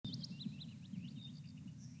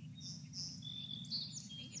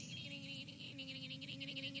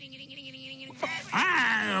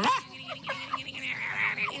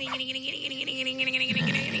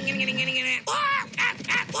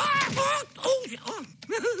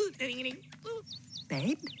Det ringer ring.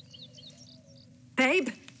 Babe?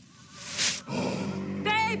 Babe?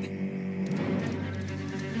 Babe?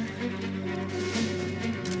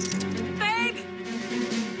 Babe?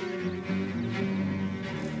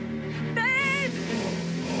 Babe?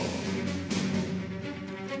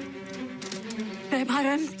 Babe har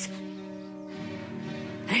rømt.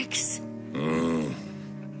 Rex.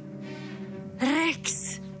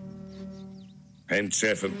 Rex. Hent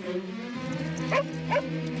sjefen.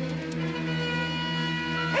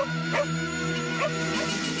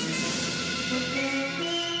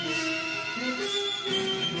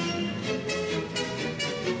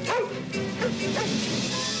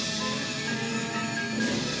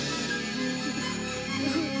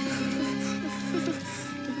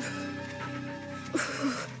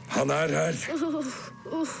 Han her.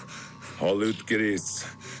 Hold ut, gris.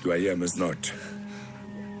 Du hjemme snart.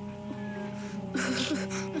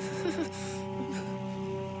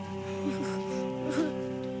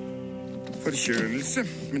 Forkjølelse,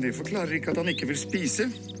 men det forklarer ikke at han ikke vil spise.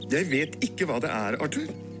 Jeg vet ikke hva det Arthur.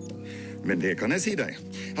 Men det kan jeg si deg,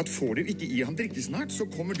 at får du ikke i ham drikke snart, så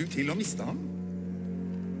kommer du til å miste ham.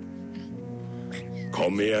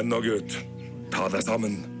 Kom igjen nå, gutt. Ta deg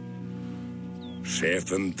sammen.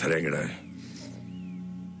 Sjefen trenger deg.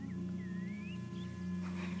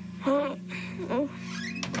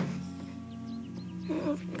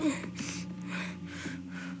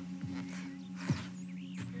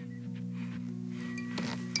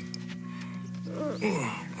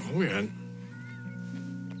 Kom igjen.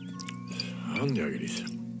 Sånn, ja, gris.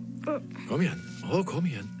 Kom igjen. Kom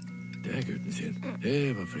igjen. Det gutten sin.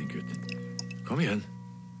 Det var flink gutt. Kom igjen.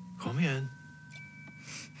 Kom igjen.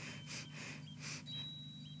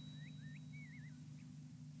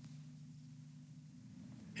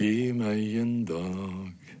 Gi meg en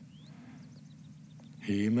dag.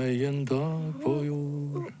 Gi meg en dag på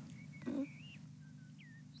jord.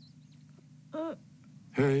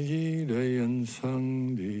 Jeg gir deg en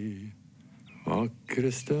sang, de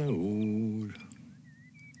vakreste ord.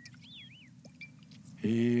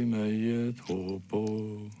 Gi meg et håp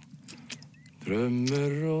og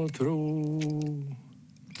drømmer og tro.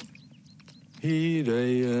 Gi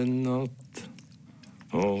deg en natt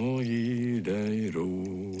og gi deg ro.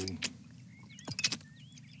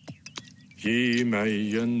 Gi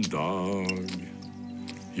meg en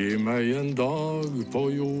dag på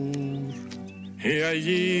jord. Jeg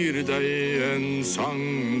gir deg en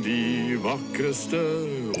sang, de vakreste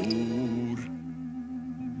ord.